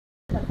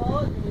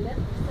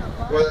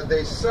Well,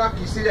 they suck.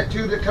 You see that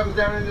tube that comes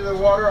down into the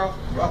water off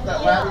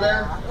that ladder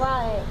there?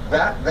 Right.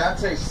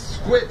 That's a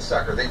squid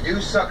sucker. They do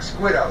suck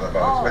squid out of the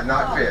boats, but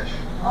not fish.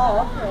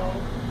 Oh,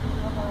 okay.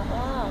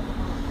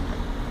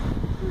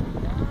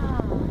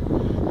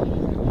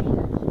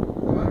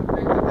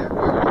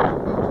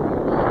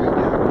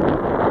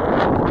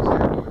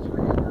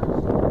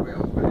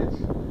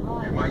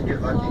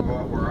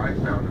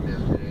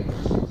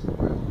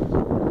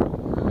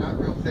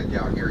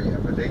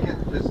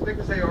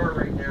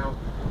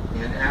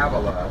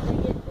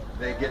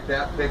 They get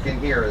that thick in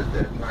here at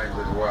times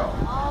as well.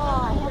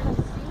 Oh, I haven't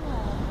seen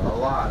that. A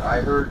lot. I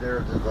heard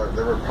there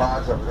were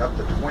pods of up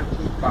to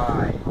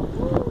 25.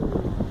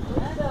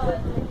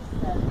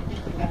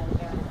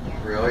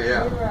 Really?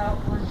 Yeah. We were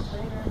out once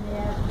later in the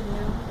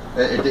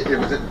afternoon. It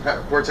was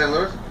at Port St.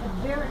 Louis?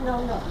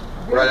 No.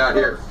 Right out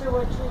here.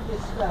 What you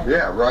described.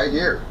 Yeah, right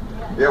here.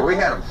 Yeah, we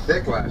had them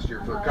thick last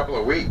year for a couple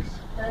of weeks.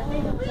 I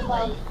think it was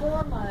about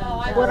 4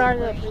 miles. What are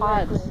the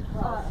pods?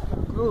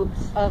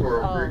 Groups of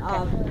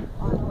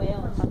on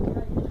whales.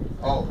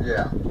 Oh,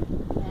 yeah.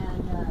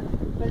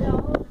 And, but all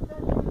of a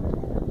sudden,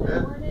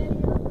 there weren't any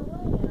on the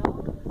way, and all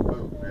of a sudden,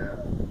 Boom, yeah.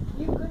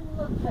 you couldn't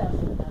look fast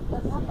enough.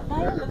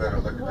 There's a better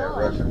look at that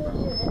Russian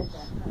boat.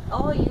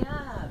 Oh,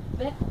 yeah.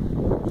 Beck,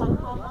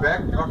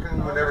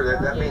 fucking whatever,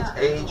 that means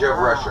age of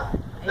Russia.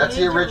 That's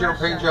the original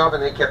paint job,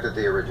 and they kept it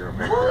the original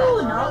paint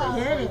Oh, job.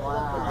 no kidding.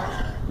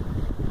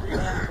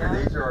 And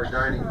these are our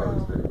dining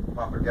boats, the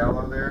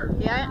Papagallo there.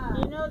 Yeah,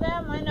 you know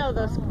them? I know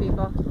those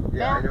people.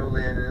 Yeah, I know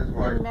Lynn and his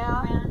wife. And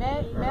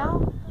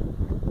Mel?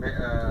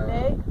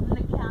 Meg?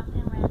 The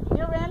Captain Randy. You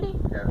know Randy?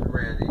 Captain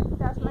Randy.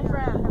 That's my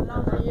friend. I've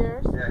known for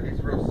years. Yeah, he's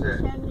real sick.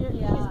 10 years.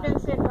 Yeah. He's been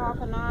sick off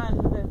and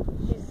on. But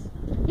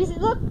he's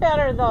looked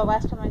better though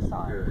last time I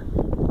saw him. Good.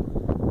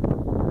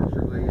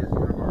 Surely is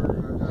one of our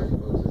dining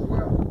boats as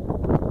well.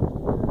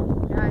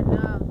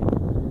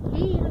 And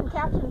he even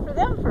captained for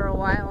them for a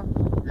while.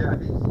 Yeah,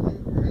 he's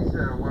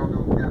a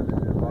well-known captain.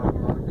 A lot of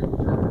people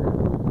charge him.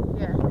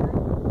 Yeah.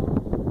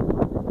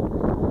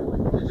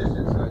 He's just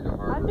inside the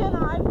harbor. I've been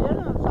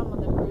on some of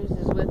the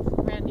cruises with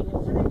Randy.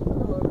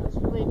 It's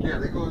really neat. Yeah,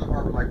 they go in the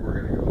harbor like we're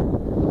gonna go.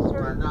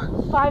 Sure. Not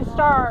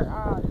 5-star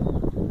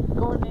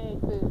gourmet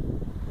food.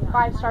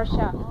 5-star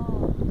chef.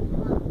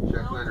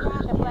 Chef Leonard.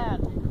 Chef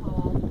Land.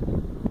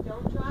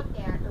 Don't drop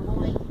that, or we'll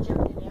make you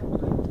jump in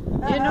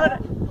everywhere. You know what?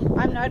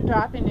 I'm not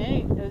dropping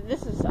any.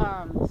 This is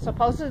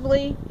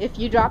supposedly, if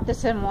you drop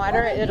this in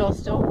water, it'll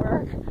still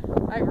work.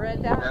 I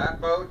read that.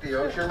 That boat, the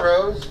Ocean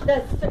Rose.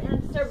 The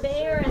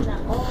surveyor and the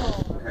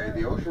Okay,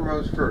 the Ocean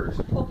Rose first.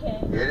 Okay.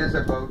 It is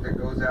a boat that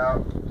goes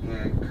out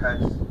and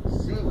cuts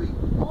seaweed.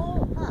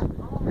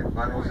 It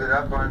bundles it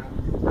up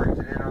brings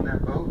it in on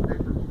that boat. They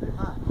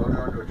load it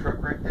onto a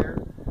truck right there.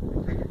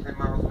 They take it 10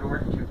 miles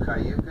north to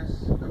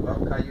Cayucas.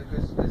 Above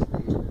Cayucas is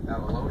the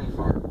abalone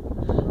farm,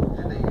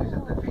 and they use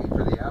it to feed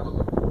for the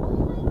abalone.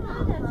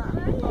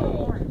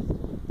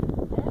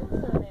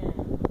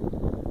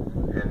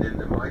 And then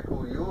the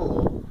Michael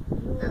Yule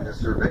and the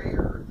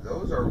Surveyor,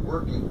 those are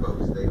working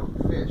boats. They don't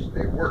fish,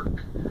 they work.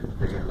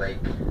 They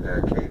lake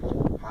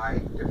cable,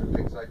 pipe, different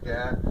things like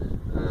that.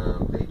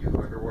 They do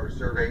underwater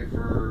survey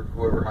for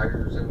whoever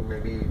hires them,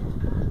 maybe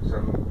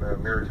some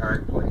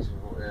maritime place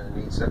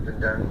needs something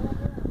done.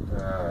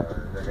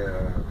 They're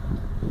gonna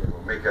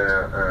make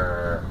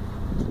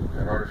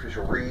an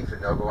artificial reef,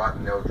 and they'll go out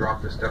and they'll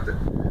drop the stuff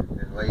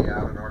and lay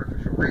out an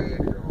artificial reef.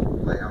 They'll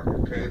lay out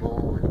the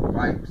cable and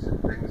pipes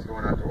and things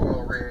going out to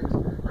oil rigs.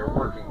 They're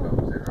working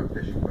boats. They're not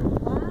fishing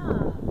boats.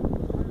 Wow.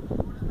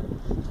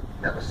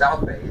 Now the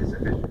South Bay is a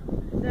fishing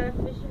boat. Is there a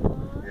fishing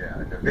boat? Yeah,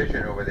 and the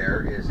Vision over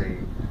there is a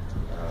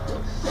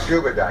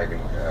scuba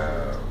diving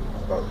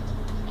boat.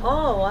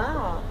 Oh,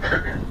 wow.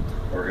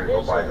 We're going to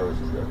go buy those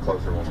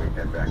closer when we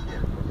head back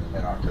in. We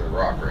head out to the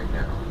rock right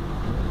now.